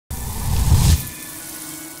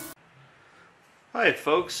Hi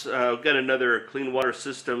folks, I've got another Clean Water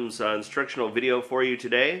Systems instructional video for you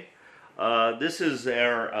today. This is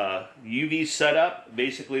our UV setup.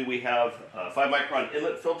 Basically we have a 5 micron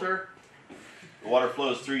inlet filter. The water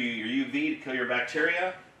flows through your UV to kill your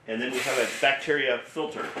bacteria, and then we have a bacteria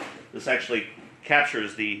filter. This actually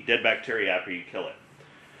captures the dead bacteria after you kill it.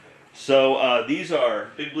 So these are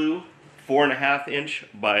Big Blue 4.5 inch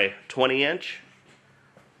by 20 inch.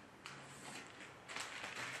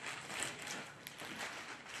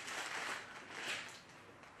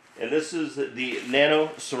 And this is the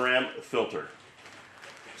Nano-Ceram filter.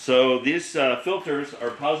 So these filters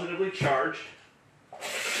are positively charged,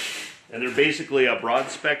 and they're basically a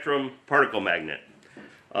broad spectrum particle magnet.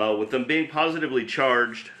 With them being positively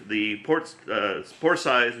charged, the pore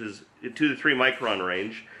size is 2 to 3 micron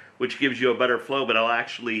range, which gives you a better flow, but it'll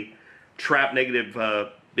actually trap negative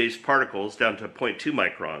based particles down to 0.2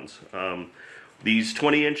 microns. These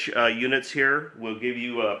 20-inch units here will give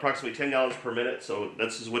you approximately 10 gallons per minute, so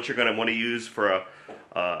this is what you're going to want to use for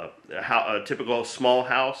a typical small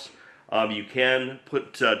house. You can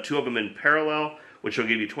put 2 of them in parallel, which will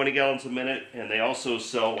give you 20 gallons a minute, and they also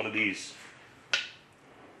sell one of these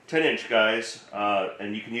 10-inch guys,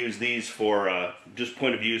 and you can use these for just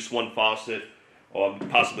point of use, one faucet, or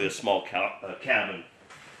possibly a small cabin.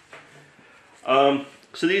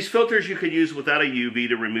 So these filters you could use without a UV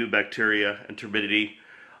to remove bacteria and turbidity,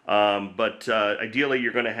 but ideally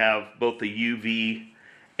you're going to have both the UV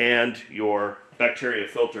and your bacteria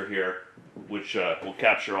filter here, which will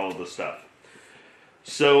capture all of the stuff.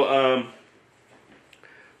 So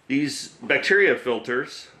these bacteria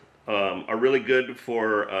filters are really good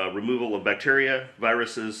for removal of bacteria,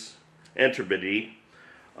 viruses, and turbidity.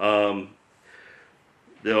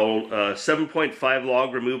 They'll 7.5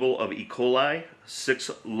 log removal of E.coli,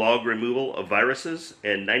 6 log removal of viruses,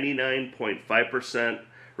 and 99.5%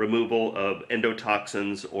 removal of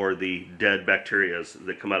endotoxins, or the dead bacteria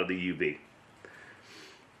that come out of the UV.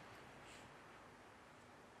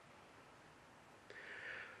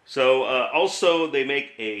 So also they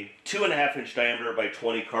make a 2.5 inch diameter by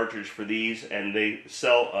 20 cartridge for these, and they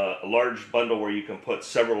sell a large bundle where you can put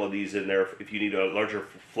several of these in there if you need a larger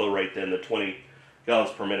flow rate than the 20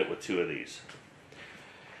 gallons per minute with 2 of these.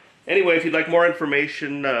 Anyway, if you'd like more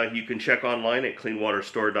information, you can check online at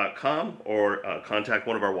cleanwaterstore.com or contact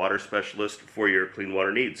one of our water specialists for your clean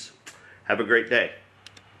water needs. Have a great day.